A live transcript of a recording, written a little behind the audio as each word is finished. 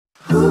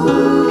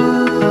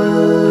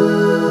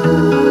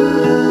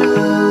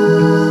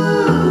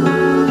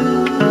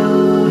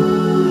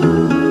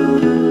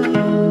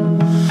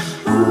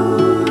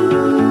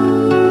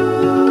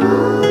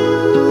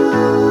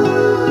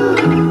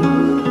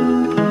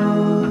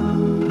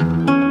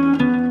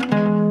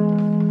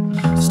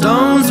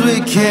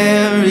we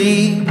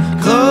carry,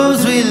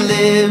 clothes we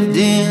lived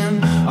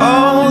in,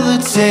 all the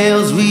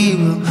tales we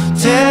will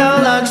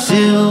tell our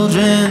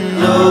children.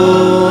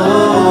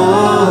 Oh,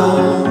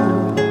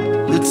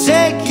 we're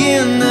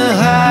taking the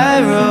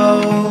high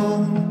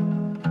road.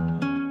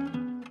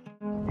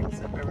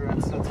 What's up,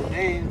 everyone? So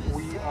today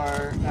we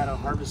are at a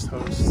Harvest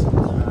Host. It's a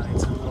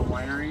little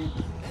winery.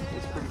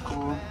 It's pretty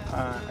cool.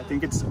 I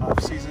think it's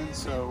off season,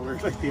 so we're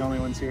like the only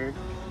ones here,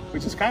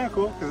 which is kind of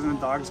cool because then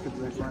the dogs could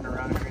like run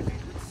around and everything.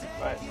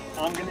 But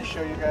I'm gonna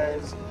show you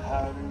guys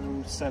how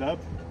to set up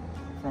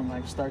from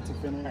like start to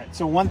finish. Right,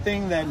 so one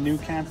thing that new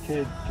camp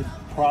could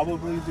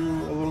probably do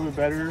a little bit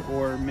better,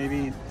 or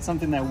maybe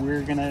something that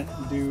we're gonna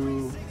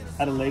do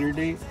at a later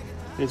date,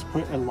 is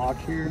put a lock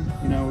here.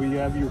 You know, you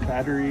have your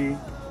battery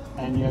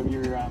and you have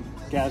your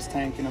gas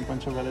tank and a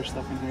bunch of other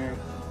stuff in here.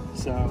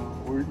 So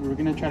we're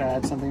gonna try to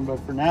add something, but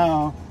for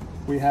now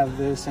we have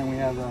this, and we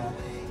have a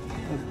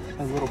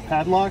little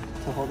padlock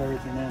to hold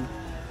everything in.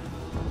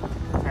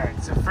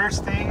 Alright, so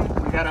first thing,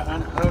 we gotta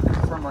unhook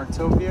from our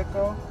tow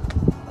vehicle.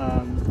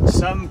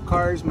 Some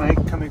cars might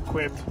come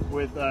equipped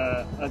with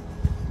a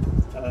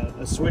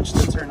switch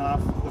to turn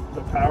off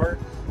the power,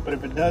 but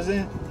if it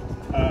doesn't,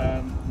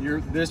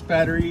 this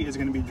battery is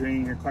gonna be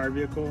draining your car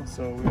vehicle,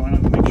 so we wanna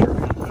make sure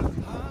we unhook.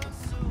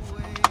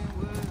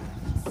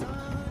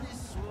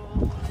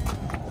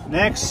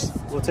 Next,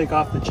 we'll take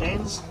off the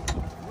chains.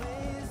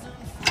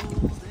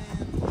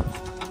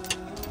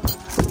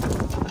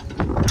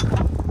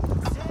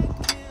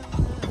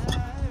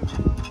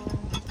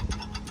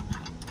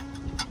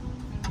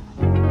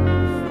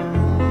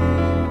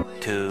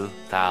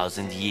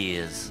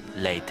 Years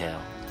later.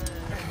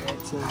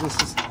 Alright, so this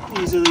is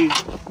easily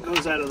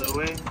goes out of the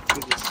way.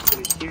 We just put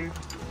it here.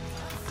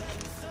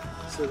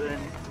 So then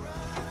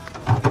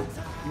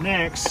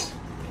next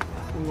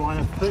we want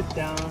to put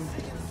down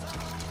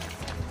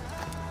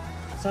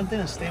something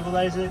to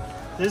stabilize it.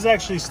 This is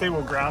actually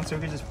stable ground, so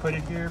we can just put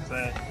it here,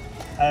 but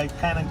I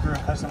kind of grew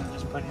accustomed to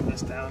just putting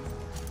this down.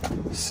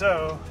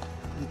 So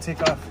you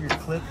take off your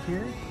clip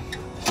here,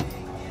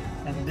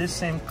 and this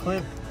same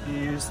clip you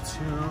use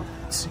to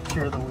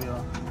secure the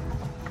wheel.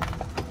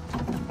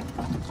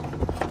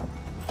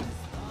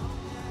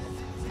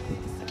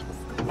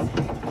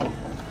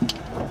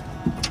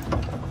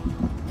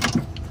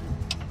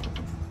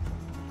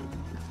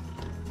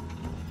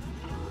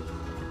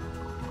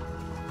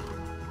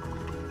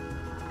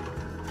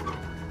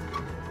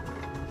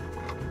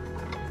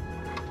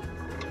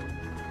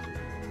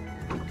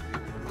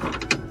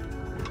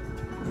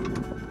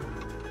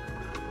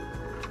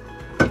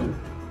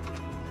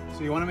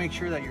 So you want to make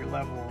sure that you're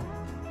level.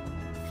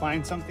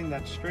 Find something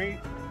that's straight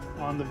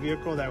on the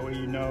vehicle, that way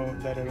you know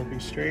that it'll be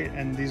straight.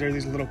 And these are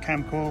these little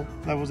Camco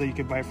levels that you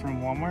could buy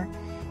from Walmart.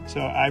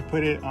 So I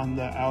put it on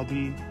the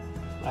Audi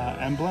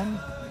emblem,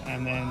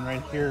 and then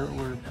right here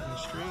we're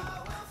straight.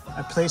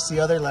 I placed the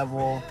other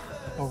level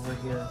over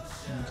here,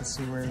 and you can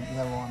see we're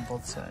level on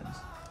both sides.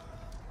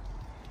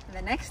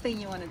 The next thing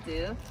you want to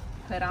do,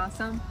 put on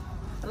some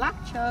lock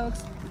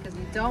chokes, because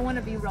you don't want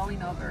to be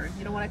rolling over.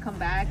 You don't want to come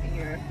back and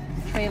your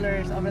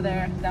trailer's over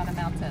there down a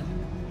mountain.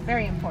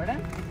 Very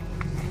important.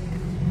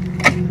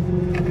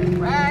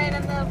 Right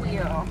in the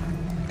wheel.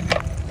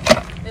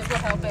 This will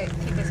help it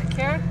keep it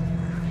secure.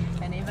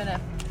 And even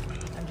if,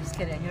 I'm just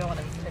kidding, you don't want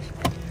to be pushing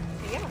it.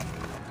 So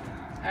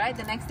yeah. Alright,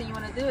 the next thing you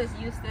want to do is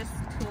use this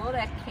tool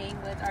that came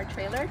with our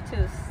trailer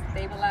to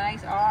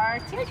stabilize our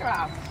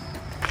teardrop.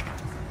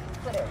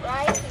 Put it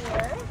right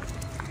here.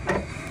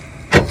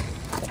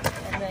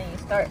 And then you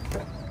start.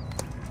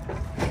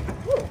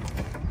 Woo.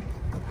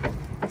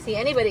 See,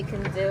 anybody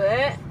can do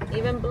it,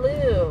 even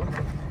blue.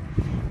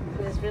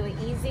 It's really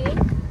easy.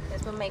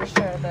 This will make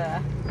sure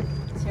the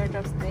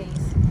teardrop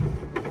stays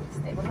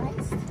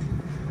stabilized,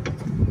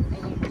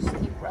 and you just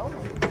keep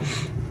rolling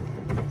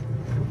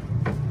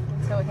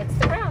until it hits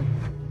the ground.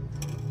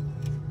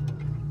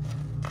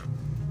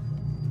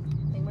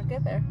 I think we're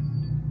good there.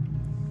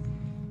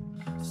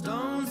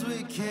 Stones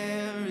we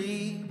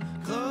carry,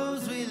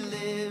 clothes we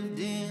lived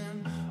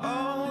in,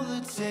 all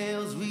the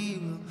tales we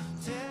will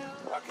tell.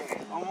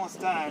 Okay, almost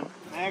done.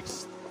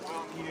 Next,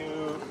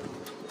 you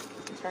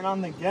turn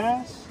on the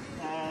gas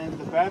and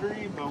the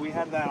battery, but we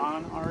had that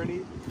on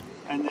already.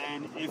 And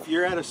then if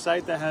you're at a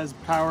site that has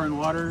power and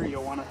water,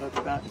 you'll want to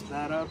hook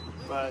that up.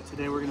 But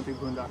today we're going to be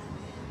boondocking.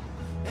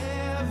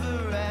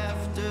 Ever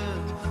after,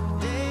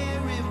 day